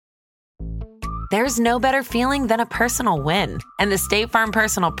There's no better feeling than a personal win. And the State Farm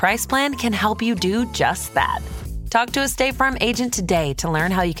Personal Price Plan can help you do just that. Talk to a State Farm agent today to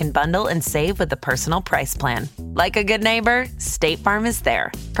learn how you can bundle and save with the Personal Price Plan. Like a good neighbor, State Farm is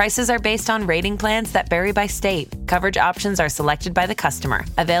there. Prices are based on rating plans that vary by state. Coverage options are selected by the customer.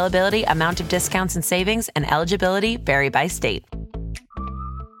 Availability, amount of discounts and savings, and eligibility vary by state.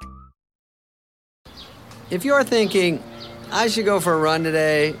 If you're thinking, I should go for a run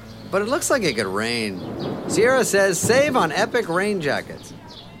today, but it looks like it could rain, Sierra says save on epic rain jackets.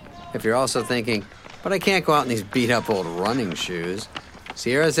 If you're also thinking, but I can't go out in these beat-up old running shoes,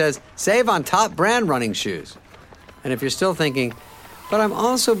 Sierra says save on top brand running shoes. And if you're still thinking, but I'm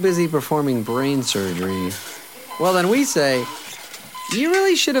also busy performing brain surgery, well, then we say, you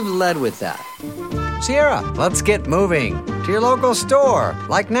really should have led with that. Sierra, let's get moving to your local store,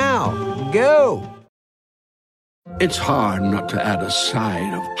 like now. Go! It's hard not to add a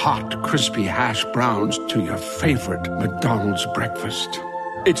side of hot, crispy hash browns to your favorite McDonald's breakfast.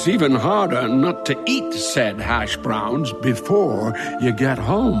 It's even harder not to eat said hash browns before you get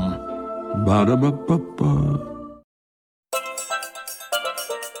home. Ba-da-ba-ba-ba.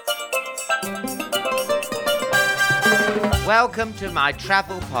 Welcome to my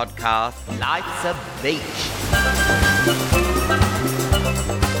travel podcast, Life's a Beach.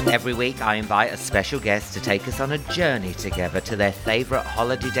 Every week I invite a special guest to take us on a journey together to their favourite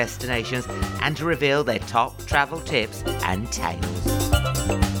holiday destinations and to reveal their top travel tips and tales.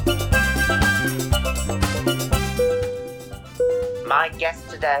 My guest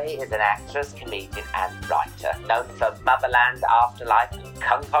today is an actress, comedian and writer, known for Motherland, Afterlife and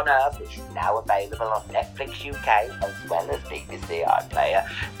Kunk on Earth, which is now available on Netflix UK as well as BBC iPlayer.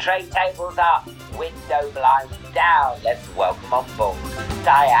 Tray tables up, window blinds down. Let's welcome on board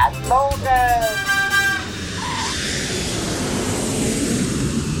Diane Morgan.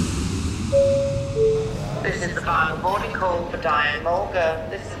 This is the final boarding call for Diane Morgan.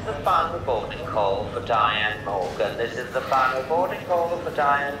 This is the final boarding call for Diane Morgan. This is the final boarding call for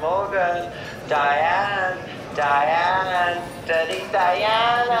Diane Morgan. Diane, dirty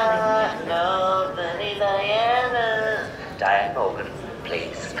Diana, no, dirty Diana. Diane Morgan,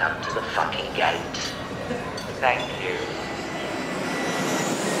 please come to the fucking gate. Thank you.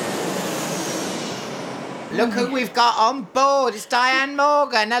 Look who we've got on board. It's Diane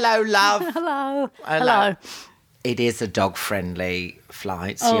Morgan. Hello, love. Hello. It is a dog-friendly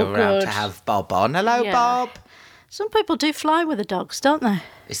flight, so you're allowed good. to have Bob on. Hello, Yeah. Bob. Some people do fly with the dogs, don't they?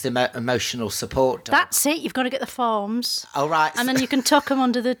 It's the emotional support dog. That's it. You've got to get the forms. Oh, right. And then you can tuck them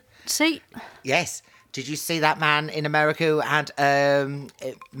under the seat. Yes. Did you see that man in America who had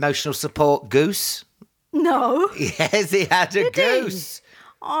emotional support goose? No. Yes, he had a Did he? goose.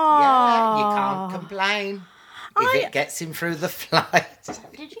 Oh. Yeah, you can't complain if it gets him through the flight.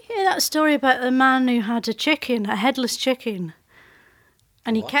 Did you hear that story about the man who had a chicken, a headless chicken,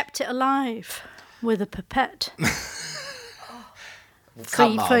 and he kept it alive with a pipette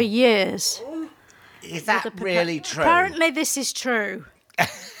for years? Is that really true? Apparently this is true.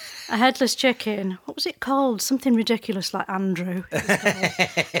 A headless chicken. What was it called? Something ridiculous like Andrew. It was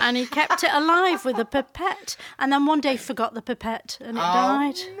called. And he kept it alive with a pipette. And then one day forgot the pipette and it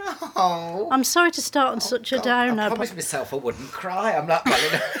died. No. I'm sorry to start on such a downer. I promised myself I wouldn't cry. I'm not well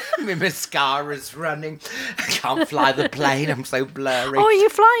enough. My mascara's running. I can't fly the plane. I'm so blurry. Oh, are you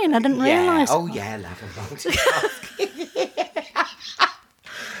flying? I didn't realise. Oh, yeah, love. I'm multitasking.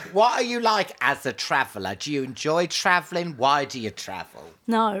 What are you like as a traveller? Do you enjoy travelling? Why do you travel?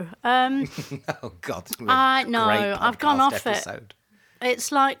 No. Oh, God. I've gone off it.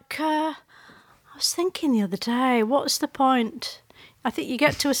 It's like, I was thinking the other day, what's the point? I think you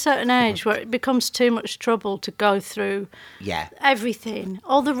get to a certain age where it becomes too much trouble to go through everything,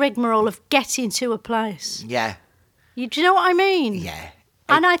 all the rigmarole of getting to a place. Yeah. Do you know what I mean? Yeah.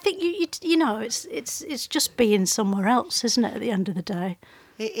 And I think, you know, it's just being somewhere else, isn't it, at the end of the day?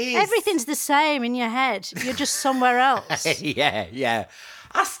 It is. Everything's the same in your head. You're just somewhere else. Yeah.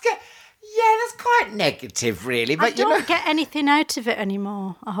 That's quite negative, really. But I don't get anything out of it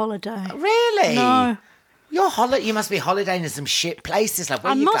anymore, a holiday. Really? No. You must be holidaying in some shit places. Like,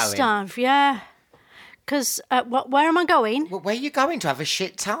 where are you going? I must have, yeah. Because, where am I going? Well, where are you going to have a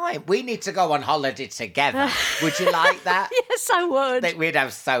shit time? We need to go on holiday together. Would you like that? Yes, I would. We'd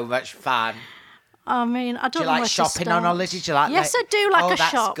have so much fun. I mean, I don't know Do you like where shopping to on start. holiday? Do you like? Yes, I do like a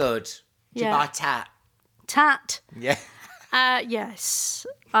shop. Oh, that's good. Do you buy tat? Tat? Yeah. Yes.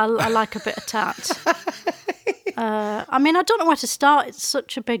 I like a bit of tat. I mean, I don't know where to start. It's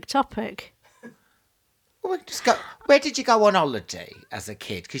such a big topic. Well, just go. Where did you go on holiday as a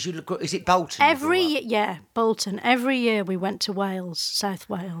kid? Because you look. Is it Bolton? Bolton. Every year we went to Wales, South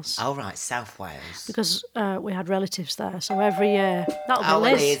Wales. Oh right, South Wales. Because we had relatives there, so every year that'll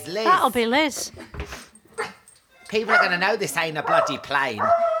be Liz. Liz. That'll be Liz. People are going to know this ain't a bloody plane.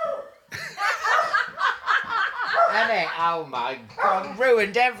 Isn't it? Oh my God,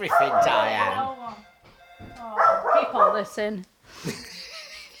 ruined everything, Diane. Keep all this in.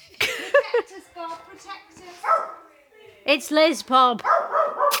 It's Liz, Bob.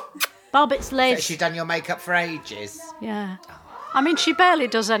 Bob, it's Liz. Has she done your makeup for ages? Yeah. I mean, she barely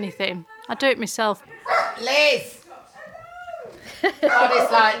does anything. I do it myself. Liz! God,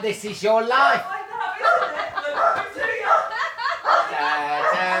 it's like this is your life.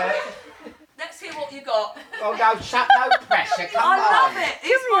 Let's hear what you got. Oh no, no pressure, come on. I love it.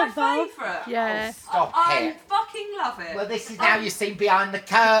 It's my Bob. favourite. Yeah. Stop I it. fucking love it. Well, this is now you've seen behind the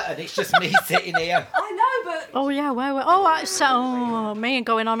curtain. It's just me sitting here. I know, but... Oh, yeah, where? Me and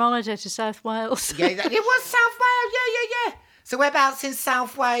going on holiday to South Wales. Yeah, it was South Wales. Yeah. So whereabouts in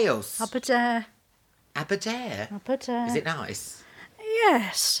South Wales? Aberdare. Aberdare? Aberdare. Is it nice?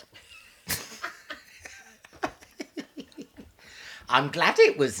 Yes. I'm glad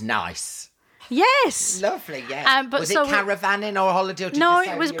it was nice. Yes. Lovely, yeah. But was it caravanning or holiday? Or did no, you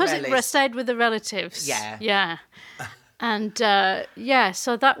stay it was with your because I stayed with the relatives. Yeah. Yeah. And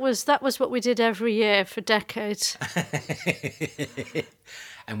so that was what we did every year for decades.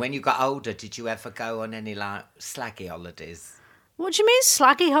 And when you got older, did you ever go on any like slaggy holidays? What do you mean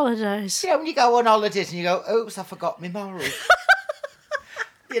slaggy holidays? You know, when you go on holidays and you go, oops, I forgot my morals.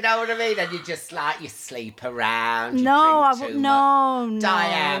 You know what I mean? And you just like, you sleep around. You No.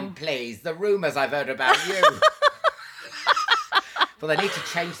 Diane, please. The rumours I've heard about you. Well, they need to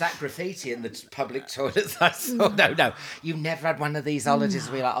change that graffiti in the public toilets I saw. No. You never had one of these holidays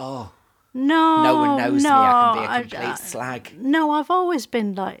where you're like, oh. No one knows me. I can be a complete slag. No, I've always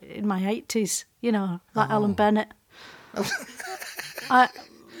been like in my 80s, like Alan Bennett.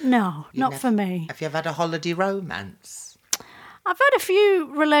 Not for me. Have you ever had a holiday romance? I've had a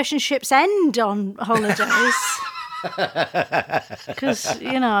few relationships end on holidays because,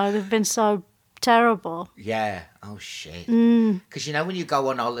 they've been so terrible. Yeah. Oh, shit. Because, when you go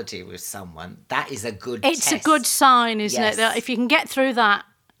on holiday with someone, that is a good It's test. a good sign, isn't it? That if you can get through that.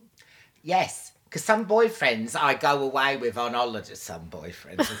 Yes. Because some boyfriends I go away with on holiday, some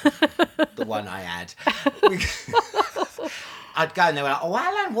boyfriends, the one I had. I'd go and they were like, oh,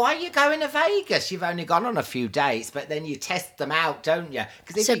 Alan, why are you going to Vegas? You've only gone on a few dates, but then you test them out, don't you?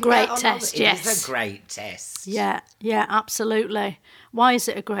 It's a great test, yes. It is a great test. Yeah, absolutely. Why is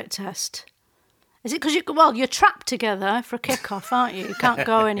it a great test? Is it because you're trapped together for a kick-off, aren't you? You can't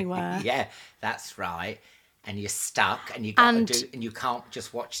go anywhere. Yeah, that's right. And you're stuck and you can't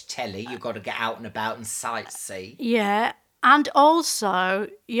just watch telly. You've got to get out and about and sightsee. Yeah. And also,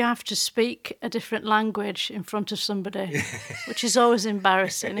 you have to speak a different language in front of somebody, which is always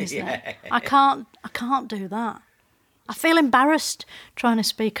embarrassing, isn't it? I can't do that. I feel embarrassed trying to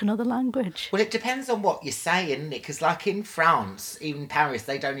speak another language. Well, it depends on what you're saying, isn't it? Because like in France, even Paris,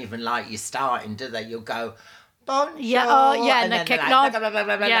 they don't even like you starting, do they? You'll go, bonjour. Yeah, and they kick like, no.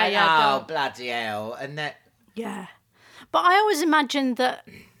 Oh, bloody hell. And that. Yeah. But I always imagine that...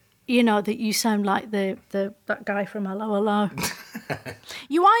 that you sound like that guy from Hello Hello.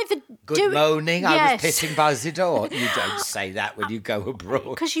 You either Good morning, yes. I was pissing by the door. You don't say that when you go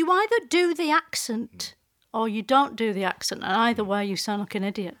abroad. Because you either do the accent or you don't do the accent, and either way you sound like an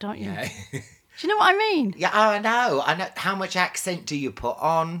idiot, don't you? Yeah. Do you know what I mean? Yeah, I know. How much accent do you put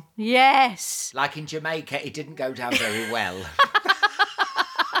on? Yes. Like in Jamaica, it didn't go down very well.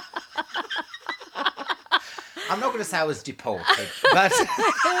 I'm not going to say I was deported, but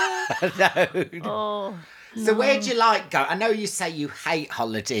no. Oh, so where'd you go? I know you say you hate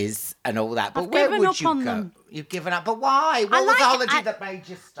holidays and all that, but where would you go? Them. You've given up, but why? What was the holiday that made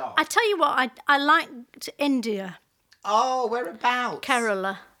you stop? I tell you what, I liked India. Oh, whereabouts?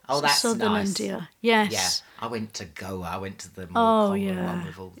 Kerala. Oh, that's Southern nice. India. Yes. Yeah, I went to Goa. I went to the more common one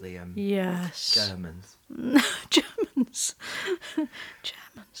with all the yes. Germans. Germans.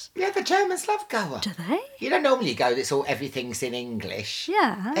 Yeah, the Germans love Goa. Do they? You don't normally go, everything's in English.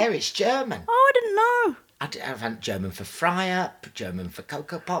 Yeah. There it's German. Oh, I didn't know. I've had German for Fry Up, German for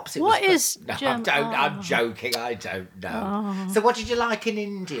Cocoa Pops. What is German? German? I'm joking, I don't know. So what did you like in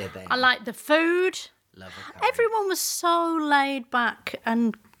India then? I liked the food. Love a curry. Everyone was so laid back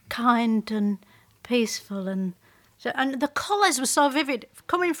and kind and peaceful, and the colours were so vivid.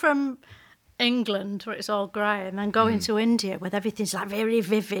 Coming from England, where it's all grey, and then going to India, where everything's like very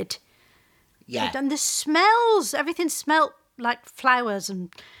vivid. Yeah. And the smells, everything smelt like flowers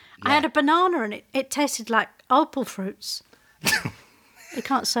and I had a banana and it tasted like opal fruits. You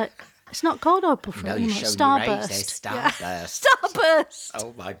can't say... It's not called opal fruit anymore. Starburst. Starburst. Yeah. Starburst.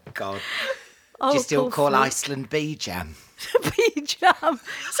 Oh, my God. Opal Do you still call fruit. Iceland bee jam? Bee jam. Is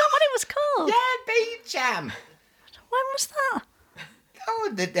that what it was called? Yeah, bee jam. When was that?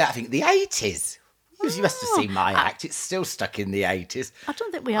 Oh, I think the 80s. You must have seen my act. It's still stuck in the 80s. I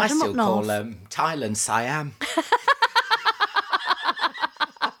don't think we had I them still up call north. Thailand Siam.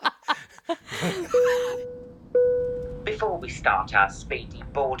 Before we start our speedy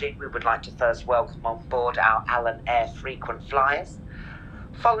boarding, we would like to first welcome on board our Allen Air frequent flyers,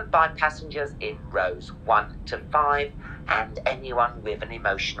 followed by passengers in rows 1 to 5, and anyone with an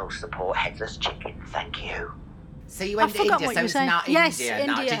emotional support headless chicken. Thank you. So you went to India, so it's not Yes, India.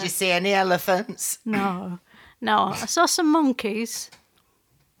 No. India. Did you see any elephants? No. I saw some monkeys.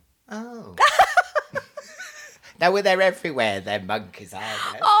 Oh. No, they're everywhere, they're monkeys, aren't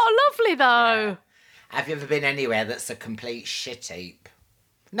they? Oh, lovely, though. Yeah. Have you ever been anywhere that's a complete shit heap?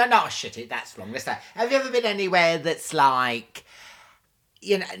 No, not a shit heap, that's wrong. Have you ever been anywhere that's like,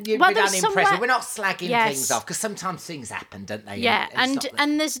 you've been unimpressed? We're not slagging things off, because sometimes things happen, don't they? Yeah,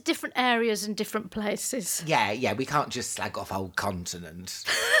 and there's different areas and different places. Yeah, we can't just slag off whole continents.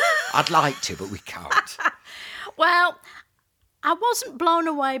 I'd like to, but we can't. Well, I wasn't blown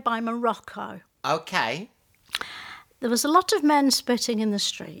away by Morocco. Okay. There was a lot of men spitting in the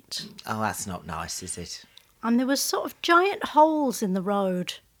street. Oh, that's not nice, is it? And there was sort of giant holes in the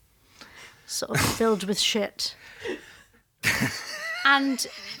road, sort of filled with shit. And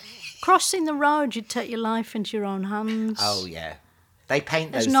crossing the road, you'd take your life into your own hands. Oh, yeah. They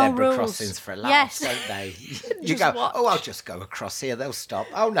paint There's those no zebra rules. crossings for a laugh, Yes. don't they? You Just go, watch. oh, I'll just go across here, they'll stop.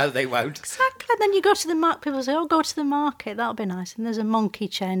 Oh, no, they won't. Exactly. And then you go to the market, people say, oh, go to the market, that'll be nice. And there's a monkey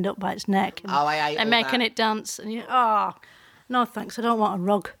chained up by its neck. And Oh, I hate they're all making that. it dance. And you, no thanks, I don't want a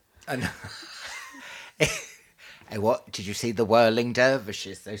rug. And hey, what? Did you see the whirling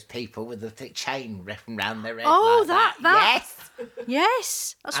dervishes? Those people with the thick chain wrapping round their head. Oh, like that. Yes.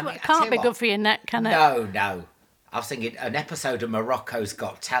 Yes. That's I what mean, I can't tell be you good what. for your neck, can it? No. I was thinking an episode of Morocco's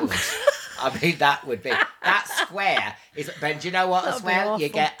Got Talent. I mean, that would be... That square is... Ben, do you know what, as That'd be well? You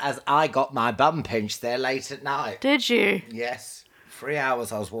awful. get... As I got my bum pinched there late at night. Did you? Yes. 3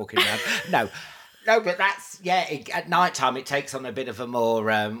 hours I was walking around. No, but that's... Yeah, at night time it takes on a bit of a more...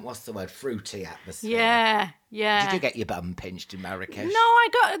 what's the word? Fruity atmosphere. Yeah. Did you get your bum pinched in Marrakesh? No,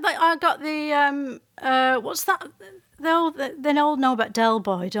 I got the what's that? They all know about Del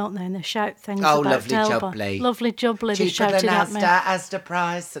Boy, don't they? And they shout things Oh, about lovely Del Boy. jubbly. Lovely jubbly. They Cheaper than shouted at me. Asda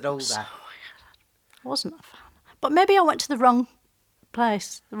price and all that. I wasn't a fan, but maybe I went to the wrong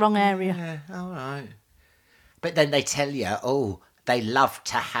place, the wrong area. Yeah, all right. But then they tell you, oh, they love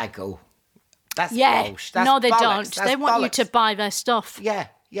to haggle. That's Welsh. That's no, they bollocks. don't. That's They want you bollocks. to buy their stuff. Yeah.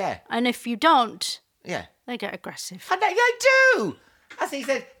 And if you don't, Yeah. they get aggressive. And they do. He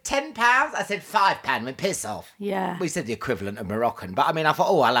said, £10? I said, £5. I went, piss off. Yeah. We said the equivalent of Moroccan. But I mean, I thought,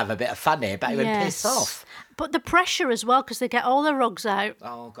 oh, I'll have a bit of fun here. But he went, piss off. But the pressure as well, because they get all the rugs out.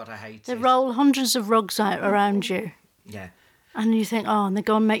 Oh, God, I hate They it. roll hundreds of rugs out around you. Yeah. And you think, and they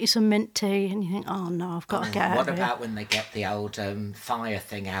go and make you some mint tea, and you think, oh no, I've got to get out What of here. about when they get the old fire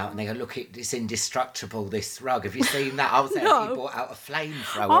thing out and they go, look, it's indestructible, this rug. Have you seen that? I was there, No. he brought out a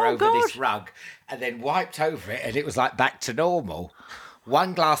flamethrower Oh, over God. this rug and then wiped over it and it was like back to normal.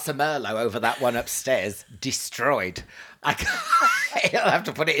 One glass of Merlot over that one upstairs, destroyed. He'll have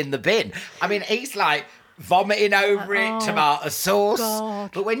to put it in the bin. I mean, he's like vomiting over it, tomato sauce.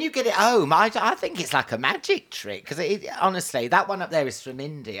 God. But when you get it home, I think it's like a magic trick. Because honestly, that one up there is from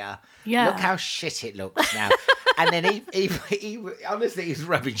India. Yeah. Look how shit it looks now. And then he honestly, he's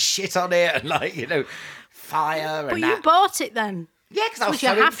rubbing shit on it and fire But and you that. bought it then. Yeah, because I was Because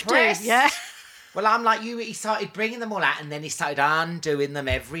so you have impressed. to, yeah. Well, I'm like you. He started bringing them all out, and then he started undoing them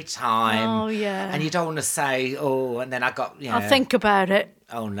every time. Oh, yeah. And you don't want to say, oh, and then I got, I'll think about it.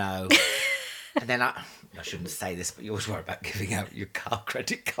 oh, no. And then I shouldn't say this, but you always worry about giving out your car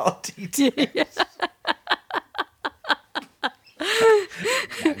credit card details. Yeah,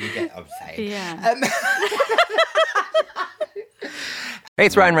 you get what I'm saying. Yeah. Hey,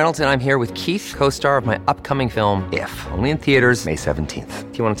 it's Ryan Reynolds, and I'm here with Keith, co-star of my upcoming film, If, only in theaters May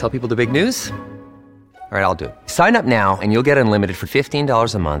 17th. Do you want to tell people the big news? All right, I'll do it. Sign up now and you'll get unlimited for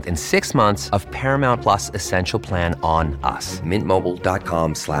 $15 a month and 6 months of Paramount Plus Essential Plan on us.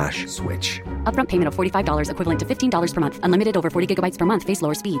 MintMobile.com/switch. Upfront payment of $45 equivalent to $15 per month. Unlimited over 40 gigabytes per month. Face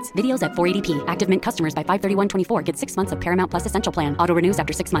lower speeds. Videos at 480p. Active Mint customers by 531.24 get 6 months of Paramount Plus Essential Plan. Auto renews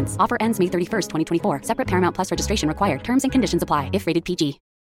after 6 months. Offer ends May 31st, 2024. Separate Paramount Plus registration required. Terms and conditions apply if rated PG.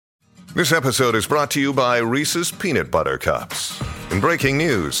 This episode is brought to you by Reese's Peanut Butter Cups. In breaking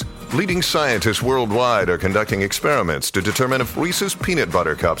news, leading scientists worldwide are conducting experiments to determine if Reese's Peanut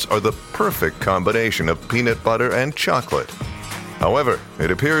Butter Cups are the perfect combination of peanut butter and chocolate. However, it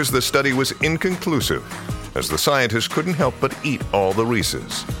appears the study was inconclusive, as the scientists couldn't help but eat all the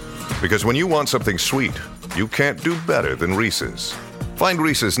Reese's. Because when you want something sweet, you can't do better than Reese's. Find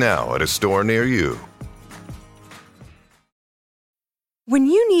Reese's now at a store near you. When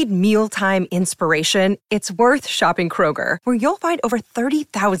you need mealtime inspiration, it's worth shopping Kroger, where you'll find over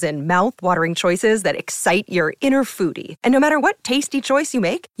 30,000 mouth-watering choices that excite your inner foodie. And no matter what tasty choice you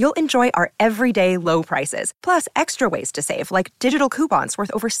make, you'll enjoy our everyday low prices, plus extra ways to save, like digital coupons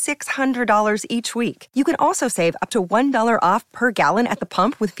worth over $600 each week. You can also save up to $1 off per gallon at the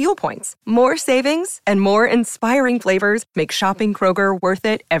pump with fuel points. More savings and more inspiring flavors make shopping Kroger worth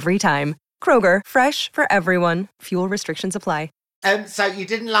it every time. Kroger, fresh for everyone. Fuel restrictions apply. So you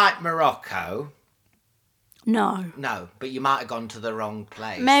didn't like Morocco? No. No, but you might have gone to the wrong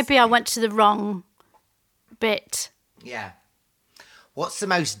place. Maybe I went to the wrong bit. Yeah. What's the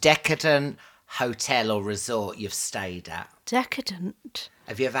most decadent hotel or resort you've stayed at? Decadent?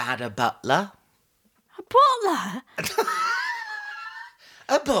 Have you ever had a butler? A butler?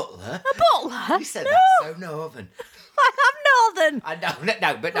 A butler? A butler? You said no. that so northern. I'm northern. I know,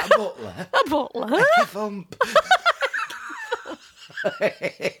 no, but a butler. A butler? A thump.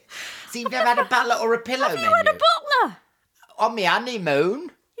 So you've never had a butler or a pillow menu? Have you had a butler? On my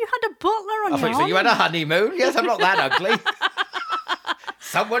honeymoon. You had a butler on your I thought you had a honeymoon. Yes, I'm not that ugly.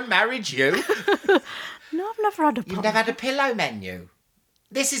 Someone married you. No, I've never had a butler. You've never had a pillow menu.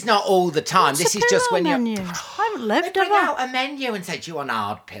 This is not all the time. What's this a is just when menu? you're... I haven't lived They bring ever. out a menu and say, do you want a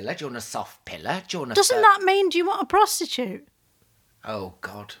hard pillar? Do you want a soft pillar? Do you want a... Doesn't that mean do you want a prostitute? Oh,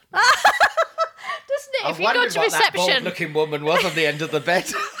 God. Doesn't it? I If you go wondered to what that reception... bald-looking woman was on the end of the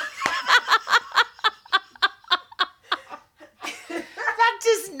bed. That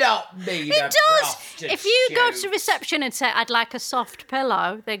does not mean It a does. prostitute. If you go to reception and say, I'd like a soft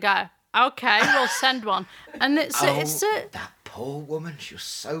pillow, they go, OK, we'll send one. And it's that poor woman, she was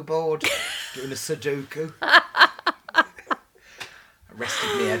so bored doing a Sudoku.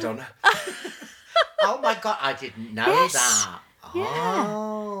 Rested me head on her. Oh, my God, I didn't know that. Yeah.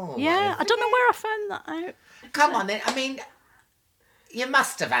 Oh. Yeah, I don't know where I found that out. Come on, then. I mean, you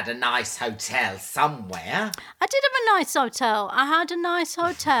must have had a nice hotel somewhere. I did have a nice hotel. I had a nice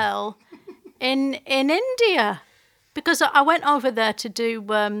hotel in India because I went over there to do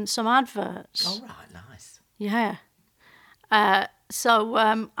some adverts. All right, nice. Yeah.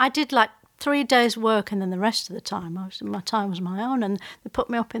 So I did like 3 days work and then the rest of the time, my time was my own. And they put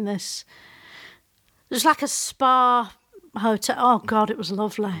me up in this, it was like a spa hotel. Oh, God, it was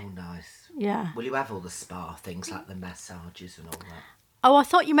lovely. Oh, nice. Yeah. Will you have all the spa things like the massages and all that? Oh, I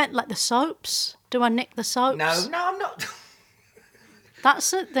thought you meant like the soaps. Do I nick the soaps? No, I'm not. That's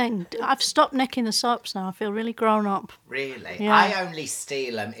the thing. I've stopped nicking the soaps now. I feel really grown up. Really? Yeah. I only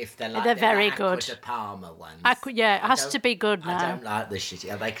steal them if they're like They're very like good. Aqua de Parma ones. Yeah, it has to be good now. I don't like the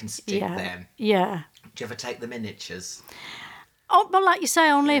shitty. They can stick them. Yeah. Do you ever take the miniatures? Oh, but like you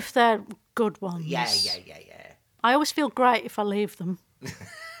say, only if they're good ones. Yeah. I always feel great if I leave them.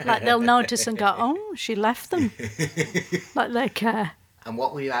 Like they'll notice and go, oh, she left them. Like they care. And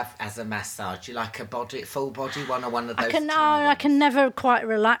what will you have as a massage? You like a full body one or one of those? I can never quite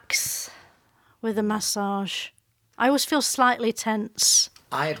relax with a massage. I always feel slightly tense.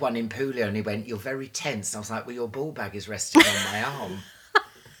 I had one in Puglia and he went, you're very tense. And I was like, well, your ball bag is resting on my arm.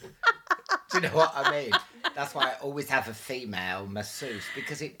 Do you know what I mean? That's why I always have a female masseuse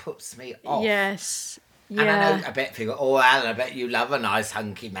because it puts me off. Yes. Yeah. And I bet people, oh, Alan, I bet you love a nice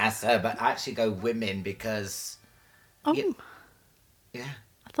hunky masseur, but I actually go women because... Oh. Yeah.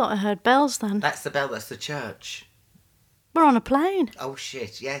 I thought I heard bells then. That's the bell, that's the church. We're on a plane. Oh,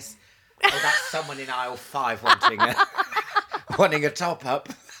 shit, yes. Oh, that's someone in aisle 5 wanting a top-up.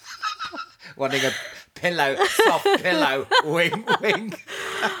 Wanting a pillow, soft pillow, wink.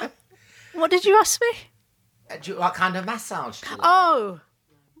 What did you ask me? What kind of massage do you like? Oh.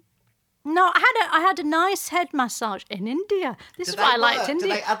 No, I had a nice head massage in India. This is why I liked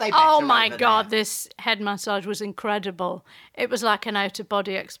India. Are they oh better my over God, there? this head massage was incredible. It was like an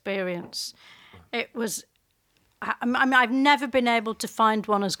out-of-body experience. It was... I mean, I've never been able to find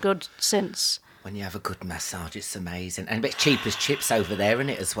one as good since. When you have a good massage, it's amazing. And a bit cheap as chips over there,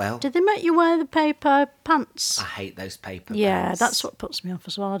 isn't it, as well? Did they make you wear the paper pants? I hate those paper Yeah, pants. that's what puts me off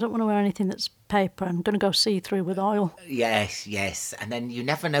as well. I don't want to wear anything that's paper. I'm going to go see-through with oil. Yes. And then you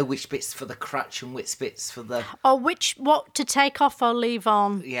never know which bit's for the crutch and which bit's for the... Or what to take off or leave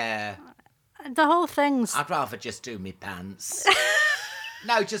on. Yeah. The whole thing's... I'd rather just do me pants.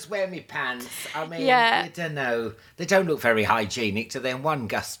 No, just wear me pants. I mean, Yeah. I don't know. They don't look very hygienic, do they? In one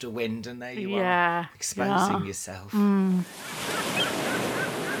gust of wind and there you are, exposing yourself.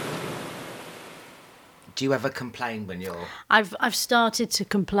 Do you ever complain when you're... I've started to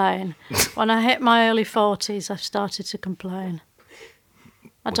complain. When I hit my early 40s, I've started to complain.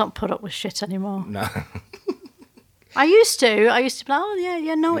 I don't put up with shit anymore. No. I used to be like, oh,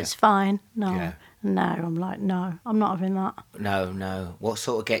 yeah, no, it's fine. No. Yeah. No, I'm like, no, I'm not having that. No. What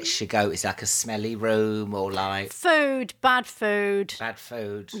sort of gets you go? Is it like a smelly room or like... Food, bad food. Bad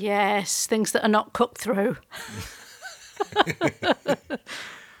food? Yes, things that are not cooked through.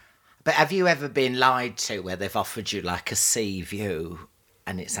 But have you ever been lied to where they've offered you like a sea view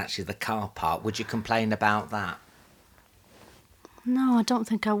and it's actually the car park? Would you complain about that? No, I don't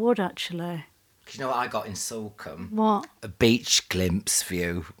think I would, actually. Because you know what I got in Salcombe? What? A beach glimpse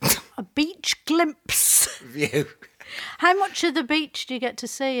view. A beach glimpse? View. How much of the beach do you get to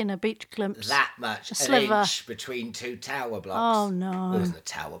see in a beach glimpse? That much. A sliver. An inch between two tower blocks. Oh, no. It wasn't a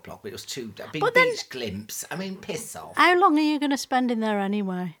tower block, but it was a big But then- beach glimpse. I mean, piss off. How long are you going to spend in there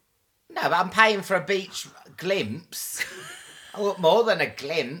anyway? No, but I'm paying for a beach glimpse. I want more than a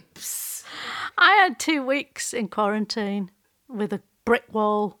glimpse. I had 2 weeks in quarantine with a brick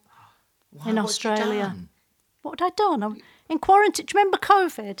wall in Australia. Done? What had I done? I'm in quarantine. Do you remember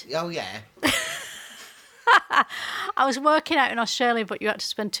COVID? Oh, yeah. I was working out in Australia, but you had to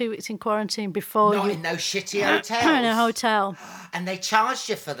spend 2 weeks in quarantine before Not you... in those shitty hotels. in a hotel. And they charged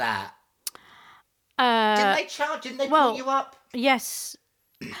you for that. Didn't they put you up? Yes.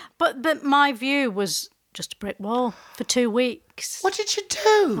 But my view was just a brick wall for 2 weeks. What did you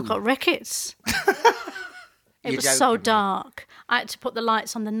do? I got rickets. It You're was so joking, mate. dark. I had to put the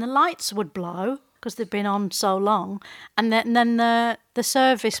lights on, then the lights would blow because they'd been on so long, and then the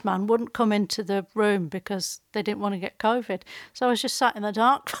serviceman wouldn't come into the room because they didn't want to get COVID. So I was just sat in the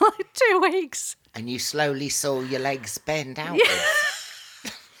dark for like 2 weeks. And you slowly saw your legs bend outwards.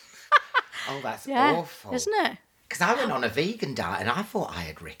 Oh, that's awful. Isn't it? Because I went on a vegan diet and I thought I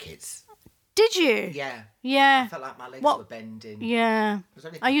had rickets. Did you? Yeah. Yeah. I felt like my legs were bending. Yeah. It was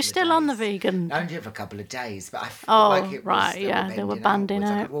only a Are you couple of still on the days. vegan? I only did for a couple of days, but I felt Oh, like it was... right, yeah, they were banding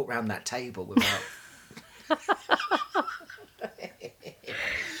outwards. I out. could walk round that table without...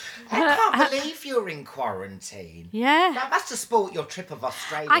 I can't believe you're in quarantine. Yeah. That must have spoilt your trip of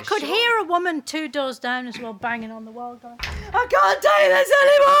Australia. I could sure. hear a woman 2 doors down as well banging on the wall going, I can't take this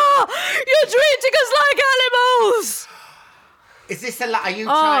anymore! You're treating us like animals! Is this are you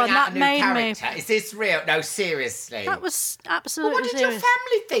trying out that a new made character? me- Is this real? No, seriously. That was Well, absolutely what did your serious.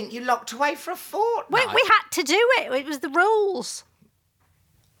 family think? You locked away for a fortnight. We had to do it. It was the rules.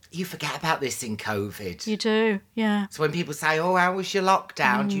 You forget about this in COVID. You do, yeah. So when people say, oh, how was your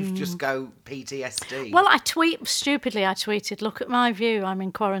lockdown? You just go PTSD. Well, I tweeted, look at my view, I'm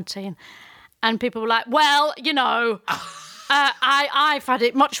in quarantine. And people were like, well, you know... I've had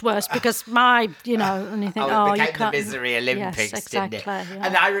it much worse because my, you know, and you think, it you became the can't... Misery Olympics, yes, exactly, didn't it? Yeah.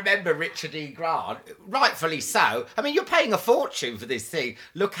 And I remember Richard E. Grant, rightfully so. I mean, you're paying a fortune for this thing.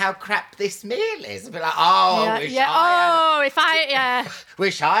 Look how crap this meal is. I'd be like,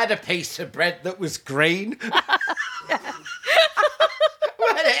 wish I had a piece of bread that was green.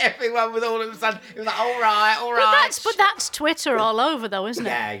 When everyone was all of a sudden, it was like, all right. But that's Twitter all over, though, isn't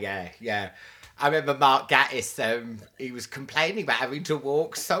it? Yeah. I remember Mark Gattis, he was complaining about having to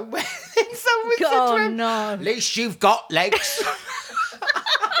walk somewhere. And someone said to him, no. at least you've got legs.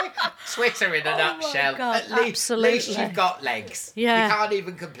 Twitter in a nutshell. God, At least you've got legs. Yeah. You can't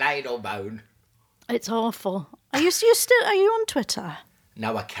even complain or moan. It's awful. Are you on Twitter?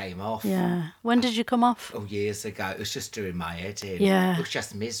 No, I came off. Yeah. When did you come off? Oh, years ago. It was just doing my head in. Yeah. It was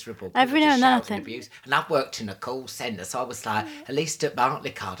just miserable. Every People now and then I just shouting think- abuse. And I've worked in a call centre, so I was like, at least at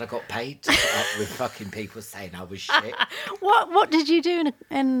Barclaycard I got paid to put up with fucking people saying I was shit. What did you do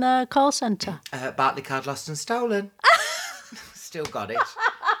in a call centre? Barclaycard lost and stolen. Still got it.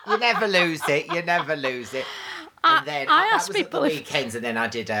 You never lose it. And then I that asked was at people the if- weekends, and then I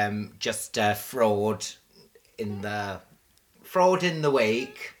did just fraud in the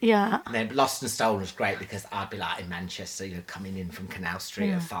week. Yeah. And then Lost and Stolen was great because I'd be like in Manchester, coming in from Canal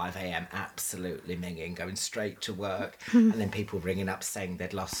Street at 5 a.m, absolutely minging, going straight to work. And then people ringing up saying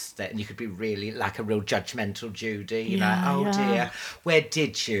they'd lost it. And you could be really like a real judgmental Judy, dear, where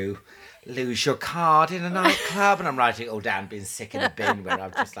did you lose your card in a nightclub? And I'm writing it all down, being sick in a bin where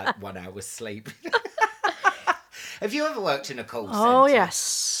I've just like 1 hour's sleep. Have you ever worked in a call centre? Oh,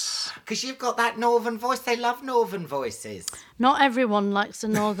 yes. Because you've got that northern voice. They love northern voices. Not everyone likes a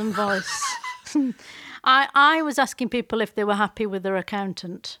northern voice. I was asking people if they were happy with their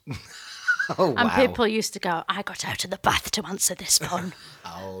accountant. Oh, wow. And people used to go, I got out of the bath to answer this phone.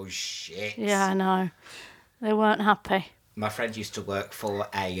 Oh, shit. Yeah, I know. They weren't happy. My friend used to work for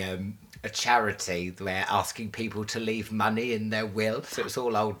a charity where asking people to leave money in their will. So it was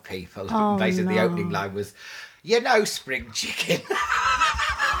all old people. Oh, Basically, no. the opening line was, spring chicken.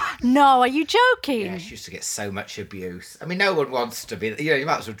 No, are you joking? Yeah, she used to get so much abuse. I mean, no one wants to be... You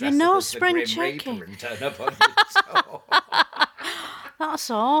might as well dress know up as spring the Grim chicken. Reaper and turn up on your door.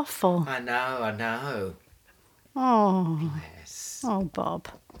 That's awful. I know. Oh. Yes. Oh, Bob.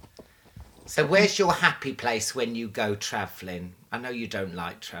 So where's your happy place when you go travelling? I know you don't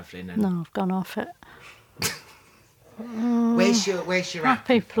like travelling. And... No, I've gone off it. Where's your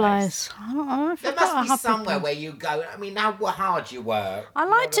Happy place? I don't know if There I've got a must be happy somewhere place. where you go. I mean, how hard you work. I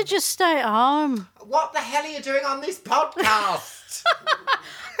like to just stay at home. What the hell are you doing on this podcast?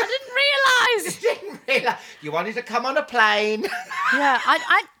 I didn't realise. You wanted to come on a plane. Yeah,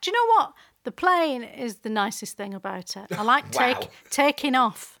 do you know what? The plane is the nicest thing about it. I like Wow. taking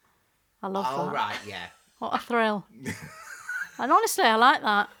off. I love that. Oh, right, yeah. What a thrill. And honestly, I like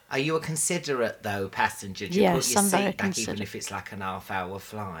that. Are you a considerate, though, passenger? Do you Yes, put your I'm very seat back even considerate. if it's like an half-hour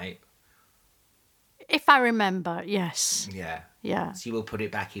flight? If I remember, yes. Yeah. Yeah. So you will put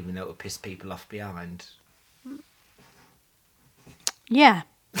it back even though it will piss people off behind? Yeah.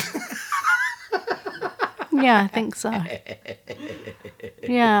 Yeah, I think so.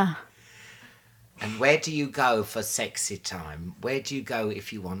 Yeah. And where do you go for sexy time? Where do you go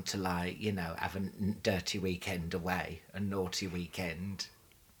if you want to, have a dirty weekend away, a naughty weekend?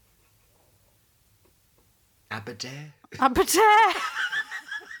 Aberdare? Aberdare.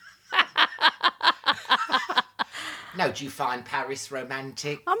 No, do you find Paris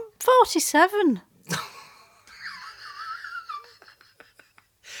romantic? I'm 47.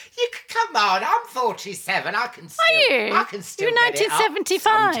 Come on, I'm 47. I can still. Are you? I can still. You're get it up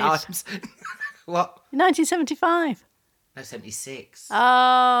 1975. sometimes. What? 1975. No, 76.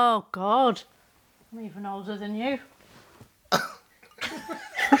 Oh, God. I'm even older than you.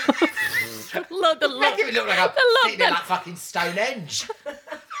 Look. Making me look like I'm sitting there like fucking Stonehenge.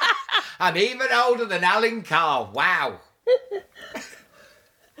 I'm even older than Alan Carr. Wow.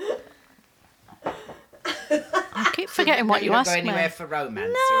 I keep forgetting what you don't asked go me. anywhere for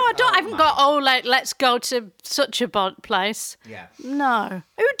romance? No, I don't. I haven't got, let's go to such a place. Yeah. No.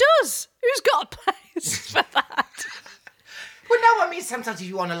 Who does? Who's got a place for that? Well, no, I mean, sometimes if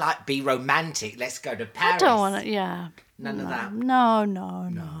you want to, be romantic, let's go to Paris. I don't want to, yeah. None of that? No.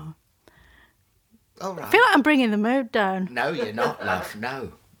 All right. I feel like I'm bringing the mood down. No, you're not, love.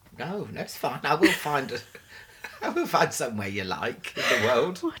 No, it's fine. I will find somewhere you like in the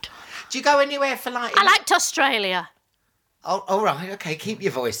world. Do you go anywhere for I liked Australia. Oh, all right. Okay, keep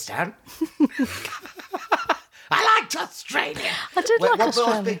your voice down. I liked Australia. I did like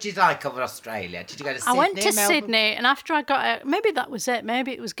Australia. What did you like of Australia? Did you go to Sydney? I went to Melbourne? Sydney, and after I got out, maybe that was it.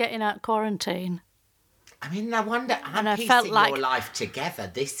 Maybe it was getting out of quarantine. I mean, I wonder. I'm I piecing felt like- your life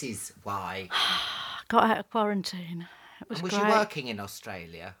together. This is why. I got out of quarantine. It was Was great. you working in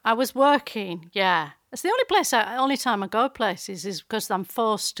Australia? I was working, yeah. It's the only time I go places is because I'm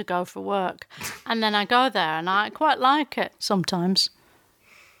forced to go for work. And then I go there and I quite like it sometimes.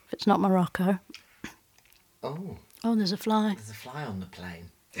 If it's not Morocco. Oh, Oh, there's a fly. there's a fly on the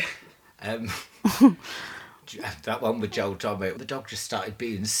plane. That one with Joel Tommy. The dog just started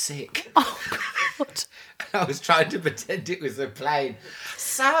being sick. Oh, God. I was trying to pretend it was a plane.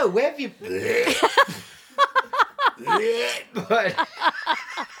 So, where have you...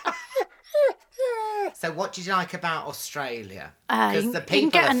 So what did you like about Australia? Because the you can people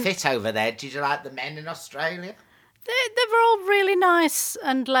get are fit over there. Did you like the men in Australia? They were all really nice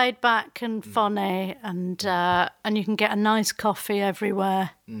and laid back and funny, and you can get a nice coffee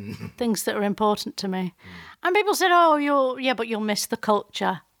everywhere. Things that are important to me. And people said, "Oh, but you'll miss the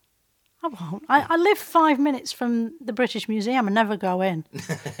culture." I won't. I live 5 minutes from the British Museum and never go in.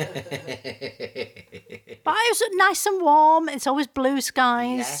 But it was nice and warm. It's always blue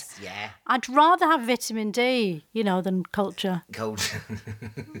skies. Yes, yeah. I'd rather have vitamin D, than culture. Cold.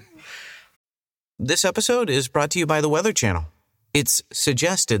 This episode is brought to you by the Weather Channel. It's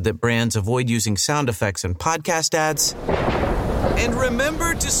suggested that brands avoid using sound effects in podcast ads. And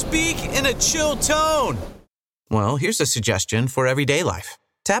remember to speak in a chill tone. Well, here's a suggestion for everyday life.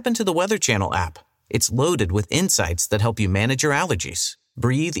 Tap into the Weather Channel app. It's loaded with insights that help you manage your allergies,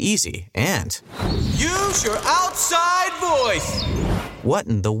 breathe easy, and use your outside voice. What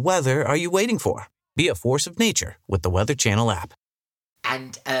in the weather are you waiting for? Be a force of nature with the Weather Channel app.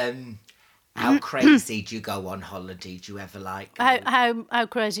 And how crazy do you go on holiday? Do you ever How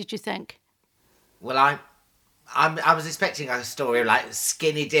crazy do you think? Well, I was expecting a story of like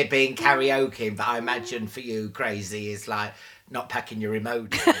skinny dipping, karaoke, but I imagine for you, crazy is like not packing your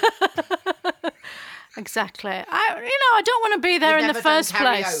remote. Exactly. I don't want to be there in the first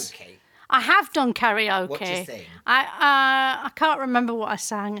place. I have done karaoke. What do you sing? I can't remember what I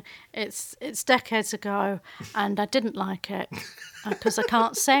sang. It's decades ago, and I didn't like it because I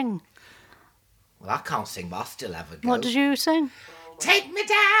can't sing. Well, I can't sing, but I'll still have a go. What did you sing? Take me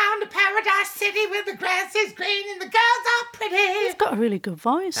down to Paradise City where the grass is green and the girls are pretty. You've got a really good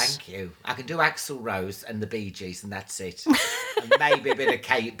voice. Thank you. I can do Axl Rose and the Bee Gees, and that's it. And maybe a bit of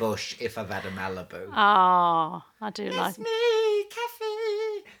Kate Bush if I've had a Malibu. Oh, I do like It's me,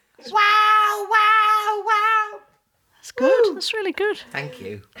 Kathy. Wow, wow, wow. That's good. Woo. That's really good. Thank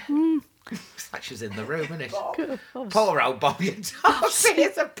you. It's like she's in the room, isn't it? Good. Poor old Bobby Darcy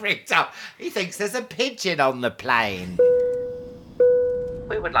is a pricked up. He thinks there's a pigeon on the plane.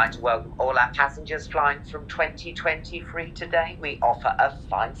 We would like to welcome all our passengers flying from 2023 today. We offer a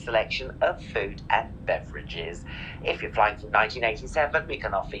fine selection of food and beverages. If you're flying from 1987, we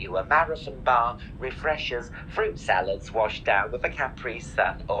can offer you a marathon bar, refreshers, fruit salads washed down with a Capri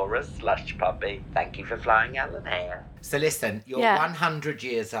Sun or a slush puppy. Thank you for flying Alan Air. So listen, you're 100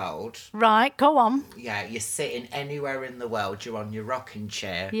 years old. Right, go on. Yeah, you're sitting anywhere in the world. You're on your rocking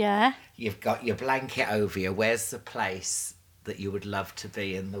chair. Yeah. You've got your blanket over you. Where's the place that you would love to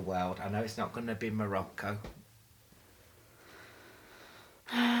be in the world? I know it's not going to be Morocco.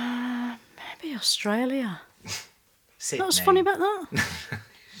 Maybe Australia. Sydney. What's funny about that?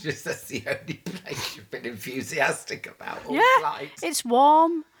 Just that's the only place you've been enthusiastic about all flight. It's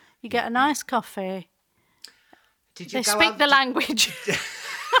warm. You get a nice coffee. Did you They speak the language.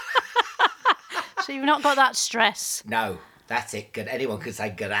 So you've not got that stress. No, that's it. Good. Anyone could say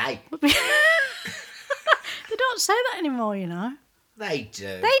good day. They don't say that anymore, you know. They do.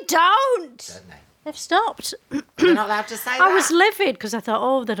 They don't. Don't they? They've stopped. They're not allowed to say that. I was livid because I thought,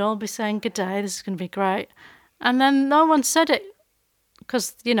 oh, they'd all be saying good day. This is going to be great. And then no one said it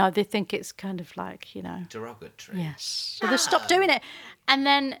because, you know, they think it's kind of like, you know. Derogatory. Yes. So they stopped doing it. And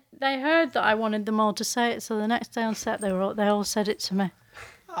then they heard that I wanted them all to say it. So the next day on set, they all said it to me.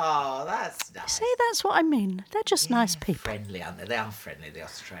 Oh, that's nice. See, that's what I mean. They're just nice people. Friendly, aren't they? They are friendly, the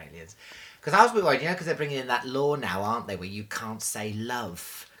Australians. Because I was a bit worried, you know, because they're bringing in that law now, aren't they, where you can't say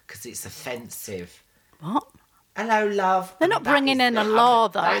love because it's offensive. What? Hello, love. They're not bringing in a law,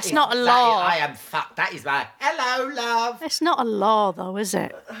 though. It's not a law. I am fucked. That is my hello, love. It's not a law, though, is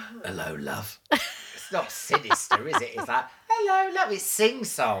it? Hello, love. It's not sinister, is it? It's like, hello, love. It's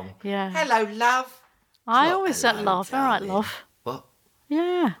sing-song. Yeah. Hello, love. I always said love. All right, love. What?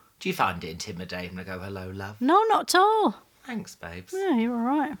 Yeah. Do you find it intimidating to go, hello, love? No, not at all. Thanks, babes. Yeah, you're all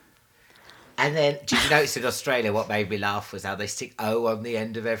right. And then, did you notice in Australia what made me laugh was how they stick O on the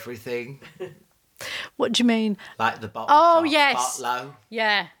end of everything? What do you mean? Like the bottle Oh, shop, yes. Botlow.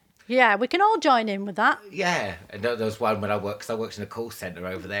 Yeah. Yeah, we can all join in with that. Yeah. And there was one when I worked, because I worked in a call centre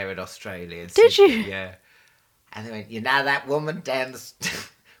over there in Australia. Did you? Yeah. And they went, you know that woman down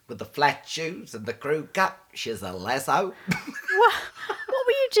with the flat shoes and the crew cut? She's a lesso. What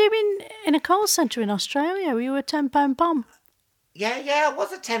were you doing in a call centre in Australia? Were you a £10 bomb? Yeah, it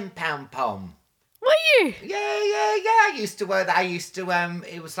was a £10 pom. Were you? Yeah. I used to work.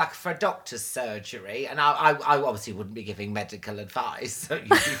 It was like for a doctor's surgery, and I obviously wouldn't be giving medical advice, so you'd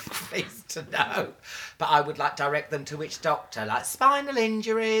be pleased to know. But I would like direct them to which doctor, like spinal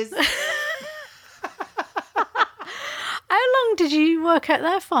injuries. How long did you work out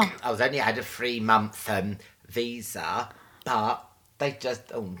there for? I had a 3-month visa, but they just,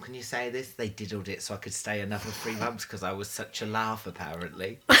 can you say this? They diddled it so I could stay another 3 months because I was such a laugh,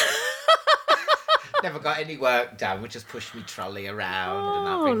 apparently. Never got any work done. We just pushed me trolley around.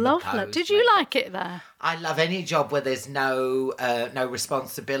 Oh, lovely. Did you like it there? I love any job where there's no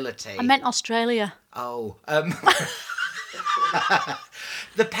responsibility. I meant Australia. Oh,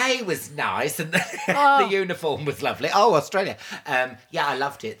 the pay was nice and the uniform was lovely. Oh, Australia. Yeah, I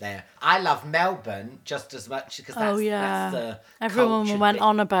loved it there. I love Melbourne just as much because that's the everyone went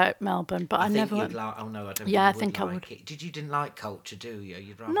on about Melbourne, but I never went. Oh no, I don't. Yeah, I think I would. It. Didn't like culture, do you?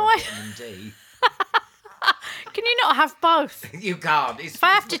 You'd rather vitamin D. Can you not have both? You can't. If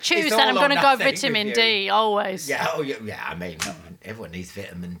I have to choose, then I'm going to go vitamin D, always. Yeah, I mean, everyone needs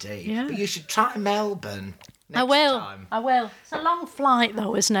vitamin D. Yeah. But you should try Melbourne next I will. time. I will. It's a long flight,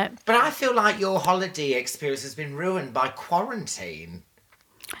 though, isn't it? But I feel like your holiday experience has been ruined by quarantine.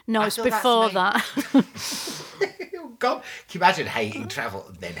 No, it's before that. Oh, God. Can you imagine hating travel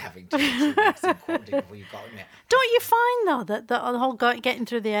and then having to do 2 weeks in quarantine before you got in there? Don't you find, though, that the whole getting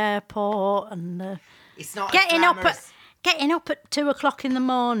through the airport and... It's not getting up at 2 o'clock in the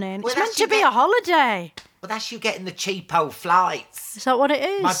morning. Well, it's meant to be a holiday. Well, that's you getting the cheapo flights. Is that what it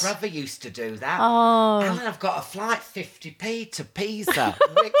is? My brother used to do that. Oh. Alan, I've got a flight 50p to Pisa.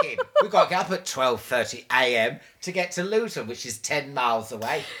 Wicked. We've got to get up at 12:30 a.m. to get to Luton, which is 10 miles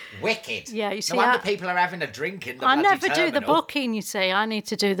away. Wicked. Yeah, you see, no wonder people are having a drink in the I bloody never do the terminal. booking, you see. I need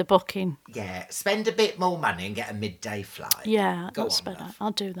to do the booking. Yeah, spend a bit more money and get a midday flight. Yeah, Go that's on, better. love.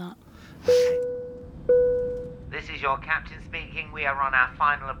 I'll do that. This is your captain speaking. We are on our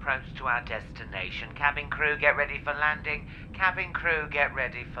final approach to our destination. Cabin crew, get ready for landing. Cabin crew, get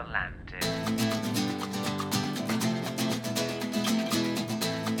ready for landing.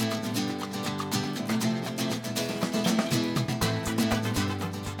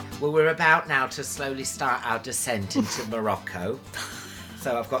 Well, we're about now to slowly start our descent into Morocco.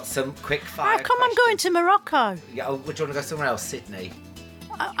 So I've got some quick fire How come I'm going to Morocco? Yeah, oh, would you want to go somewhere else, Sydney?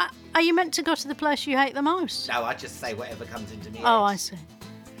 Are you meant to go to the place you hate the most? No, I just say whatever comes into me. Oh, I see.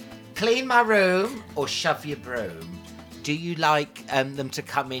 Clean my room or shove your broom? Do you like them to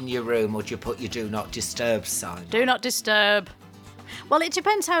come in your room, or do you put your do not disturb sign? Do not disturb. Well, it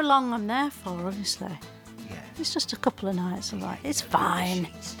depends how long I'm there for, obviously. Yeah. It's just a couple of nights, all right. It's fine.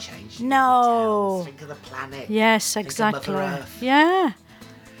 It's changed. No. Think of the planet. Yes, Think of exactly. Mother Earth. Yeah.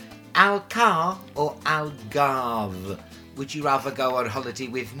 Alcar or Algarve? Would you rather go on holiday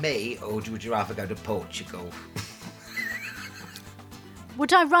with me, or would you rather go to Portugal?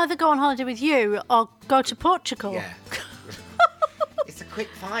 Would I rather go on holiday with you or go to Portugal? Yeah. It's a quick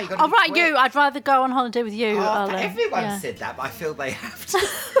fire. All right, you. I'd rather go on holiday with you. Oh, Ellen. everyone Yeah. said that, but I feel they have to.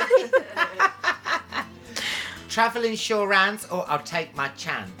 Travel insurance or I'll take my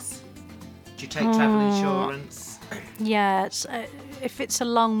chance? Do you take travel insurance? Yeah, if it's a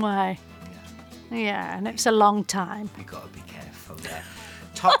long way. Yeah, and it's a long time. You've got to be careful there.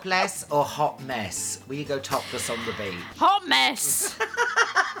 Topless or hot mess? Will you go topless on the beach? Hot mess.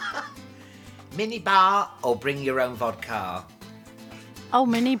 Mini bar or bring your own vodka? Oh,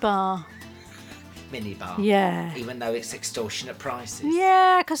 mini bar. Mini bar. Yeah. Even though it's extortionate prices.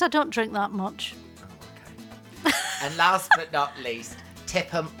 Yeah, because I don't drink that much. Oh, okay. And last but not least,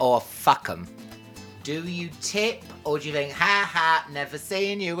 tip 'em or fuck 'em. Do you tip, or do you think, ha ha, never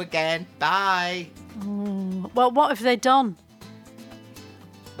seeing you again, bye? Well, what have they done?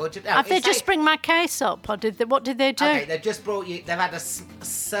 Well, Have they just bring my case up, or what did they do? Okay, they've just brought you, they've had a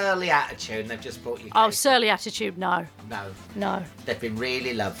surly attitude and they've just brought you Oh, case surly attitude, no. up. No. No. They've been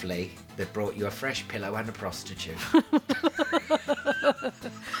really lovely. They've brought you a fresh pillow and a prostitute.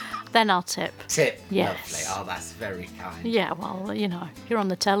 Then I'll tip. Tip. Yes. Lovely. Oh, that's very kind. Yeah, well, you know, you're on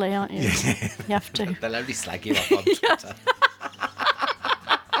the telly, aren't you? You have to. They'll only slag you up on Twitter.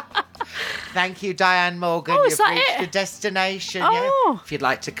 Thank you, Diane Morgan. Oh, You've is that reached it? the destination. Oh. Yeah. If you'd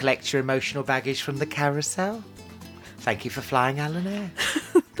like to collect your emotional baggage from the carousel, thank you for flying Alan Air.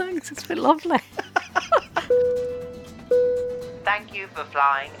 Thanks, it's been lovely. Thank you for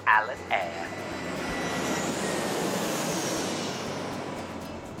flying Alan Air.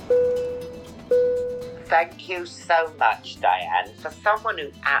 Thank you so much, Diane. For someone who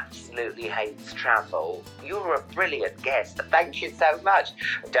absolutely hates travel, you're a brilliant guest. Thank you so much.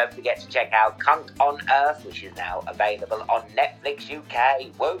 And don't forget to check out Kunk on Earth, which is now available on Netflix UK.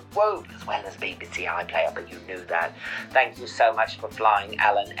 Whoop, whoop, as well as BBC iPlayer, but you knew that. Thank you so much for flying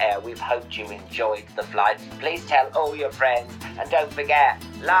Alan Air. We've hoped you enjoyed the flight. Please tell all your friends. And don't forget,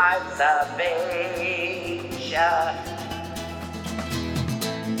 life's a beach.